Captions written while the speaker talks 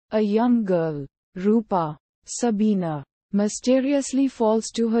A young girl, Roopa, Sabina, mysteriously falls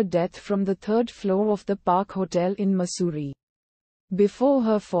to her death from the third floor of the Park Hotel in Mussoorie. Before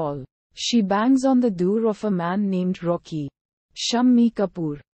her fall, she bangs on the door of a man named Rocky, Shammi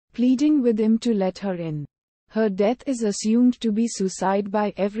Kapoor, pleading with him to let her in. Her death is assumed to be suicide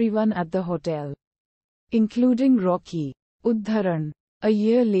by everyone at the hotel, including Rocky. Udharan. A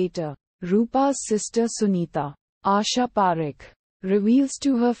year later, Roopa's sister Sunita, Asha Parekh, reveals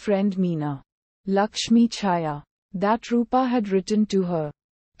to her friend Meena, Lakshmi Chaya, that Roopa had written to her,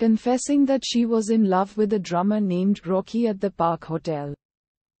 confessing that she was in love with a drummer named Rocky at the Park Hotel,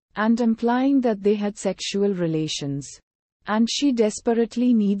 and implying that they had sexual relations, and she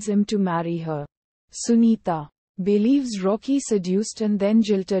desperately needs him to marry her. Sunita believes Rocky seduced and then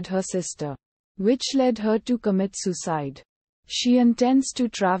jilted her sister, which led her to commit suicide. She intends to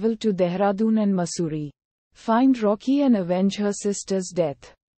travel to Dehradun and Mussoorie, find Rocky and avenge her sister's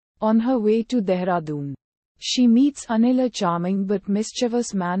death. On her way to Dehradun, she meets Anil, a charming but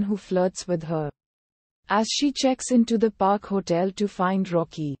mischievous man who flirts with her. As she checks into the Park Hotel to find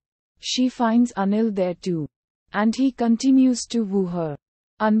Rocky, she finds Anil there too, and he continues to woo her.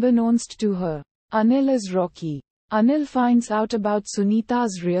 Unbeknownst to her, Anil is Rocky. Anil finds out about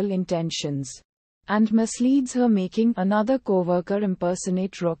Sunita's real intentions and misleads her, making another co-worker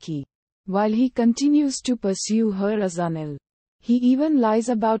impersonate Rocky, while he continues to pursue her as Anil. He even lies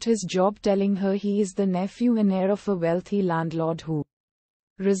about his job, telling her he is the nephew and heir of a wealthy landlord who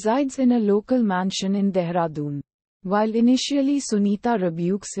resides in a local mansion in Dehradun. While initially Sunita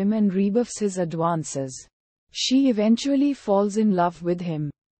rebukes him and rebuffs his advances, she eventually falls in love with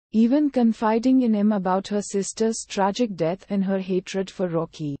him, even confiding in him about her sister's tragic death and her hatred for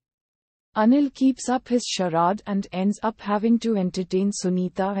Rocky. Anil keeps up his charade and ends up having to entertain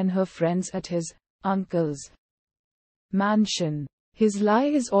Sunita and her friends at his uncle's mansion. His lie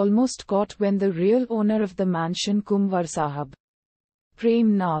is almost caught when the real owner of the mansion, Kumwar Sahab,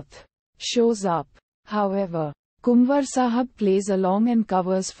 Prem Nath, shows up. However, Kumwar Sahab plays along and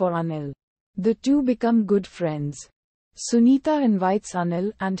covers for Anil. The two become good friends. Sunita invites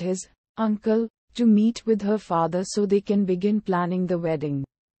Anil and his uncle to meet with her father so they can begin planning the wedding.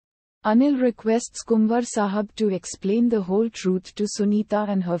 Anil requests Kumwar Sahab to explain the whole truth to Sunita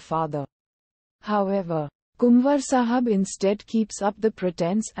and her father. However, Kumwar Sahab instead keeps up the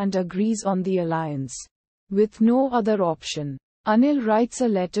pretense and agrees on the alliance. With no other option, Anil writes a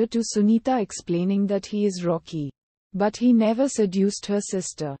letter to Sunita explaining that he is Rocky, but he never seduced her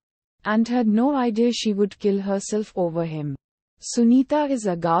sister, and had no idea she would kill herself over him. Sunita is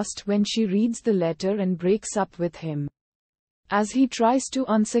aghast when she reads the letter and breaks up with him. As he tries to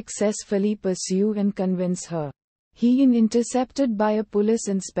unsuccessfully pursue and convince her, he is intercepted by a police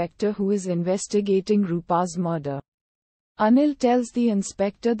inspector who is investigating Roopa's murder. Anil tells the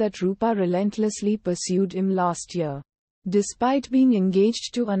inspector that Roopa relentlessly pursued him last year, despite being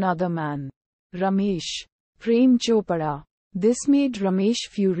engaged to another man, Ramesh Prem Chopra. This made Ramesh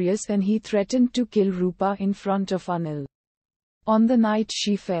furious and he threatened to kill Roopa in front of Anil. On the night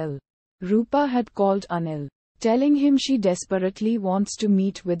she fell, Roopa had called Anil, telling him she desperately wants to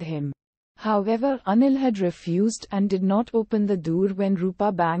meet with him. However, Anil had refused and did not open the door when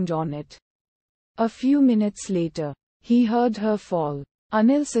Roopa banged on it. A few minutes later, he heard her fall.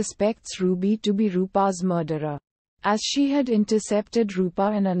 Anil suspects Ruby to be Roopa's murderer, as she had intercepted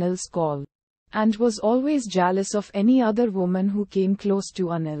Roopa and Anil's call, and was always jealous of any other woman who came close to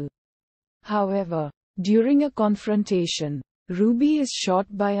Anil. However, during a confrontation, Ruby is shot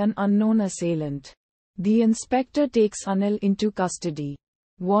by an unknown assailant. The inspector takes Anil into custody,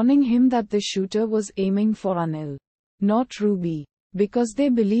 warning him that the shooter was aiming for Anil, not Ruby, because they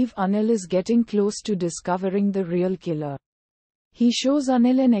believe Anil is getting close to discovering the real killer. He shows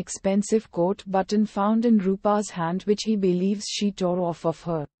Anil an expensive coat button found in Roopa's hand, which he believes she tore off of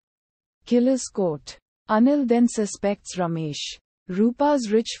her killer's coat. Anil then suspects Ramesh,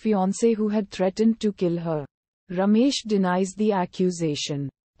 Roopa's rich fiancé who had threatened to kill her. Ramesh denies the accusation,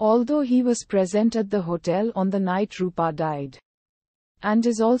 although he was present at the hotel on the night Roopa died, and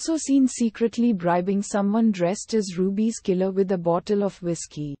is also seen secretly bribing someone dressed as Ruby's killer with a bottle of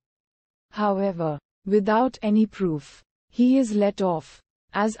whiskey. However, without any proof, he is let off.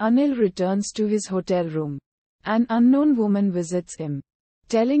 As Anil returns to his hotel room, an unknown woman visits him,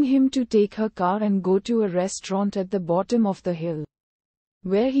 telling him to take her car and go to a restaurant at the bottom of the hill,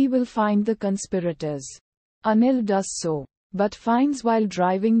 where he will find the conspirators. Anil does so, but finds while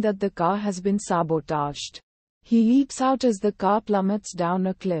driving that the car has been sabotaged. He leaps out as the car plummets down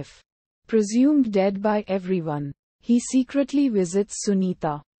a cliff. Presumed dead by everyone, he secretly visits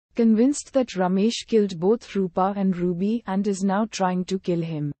Sunita, convinced that Ramesh killed both Roopa and Ruby and is now trying to kill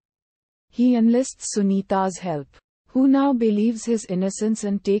him. He enlists Sunita's help, who now believes his innocence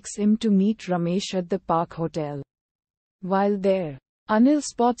and takes him to meet Ramesh at the Park Hotel. While there, Anil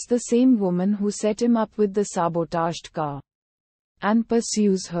spots the same woman who set him up with the sabotaged car and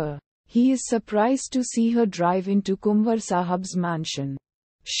pursues her. He is surprised to see her drive into Kunwar Sahib's mansion.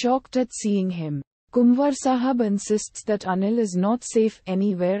 Shocked at seeing him, Kunwar Sahib insists that Anil is not safe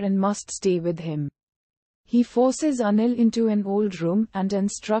anywhere and must stay with him. He forces Anil into an old room and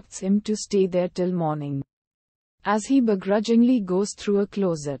instructs him to stay there till morning. As he begrudgingly goes through a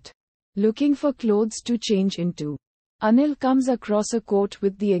closet, looking for clothes to change into, Anil comes across a coat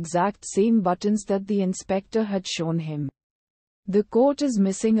with the exact same buttons that the inspector had shown him. The coat is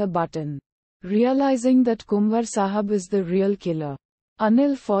missing a button. Realizing that Kunwar Sahib is the real killer,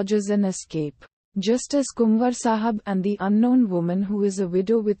 Anil forges an escape, just as Kunwar Sahib and the unknown woman, who is a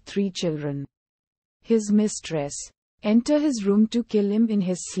widow with 3 children, his mistress, enter his room to kill him in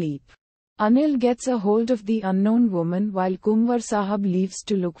his sleep. Anil gets a hold of the unknown woman while Kunwar Sahib leaves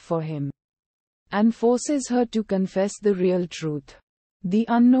to look for him and forces her to confess the real truth. The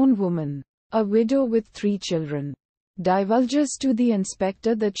unknown woman, a widow with 3 children, divulges to the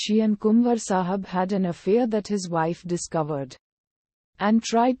inspector that she and Kunwar Sahib had an affair that his wife discovered and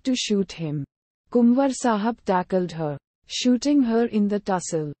tried to shoot him. Kunwar Sahib tackled her, shooting her in the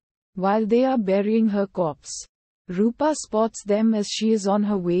tussle. While they are burying her corpse, Roopa spots them as she is on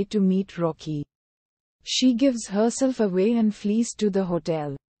her way to meet Rocky. She gives herself away and flees to the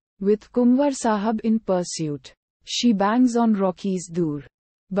hotel. With Kunwar Sahib in pursuit, she bangs on Rocky's door,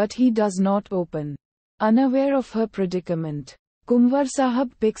 but he does not open. Unaware of her predicament, Kunwar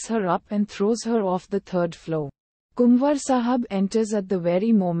Sahib picks her up and throws her off the 3rd floor. Kunwar Sahib enters at the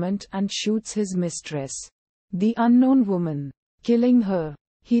very moment and shoots his mistress, the unknown woman, killing her.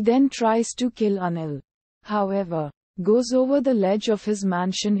 He then tries to kill Anil. However, goes over the ledge of his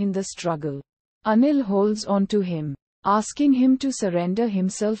mansion in the struggle. Anil holds on to him, asking him to surrender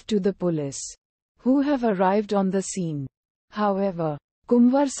himself to the police, who have arrived on the scene. However,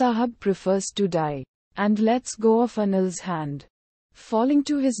 Kunwar Sahib prefers to die and lets go of Anil's hand, falling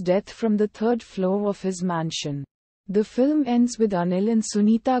to his death from the 3rd floor of his mansion. The film ends with Anil and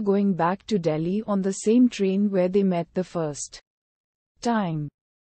Sunita going back to Delhi on the same train where they met the first time.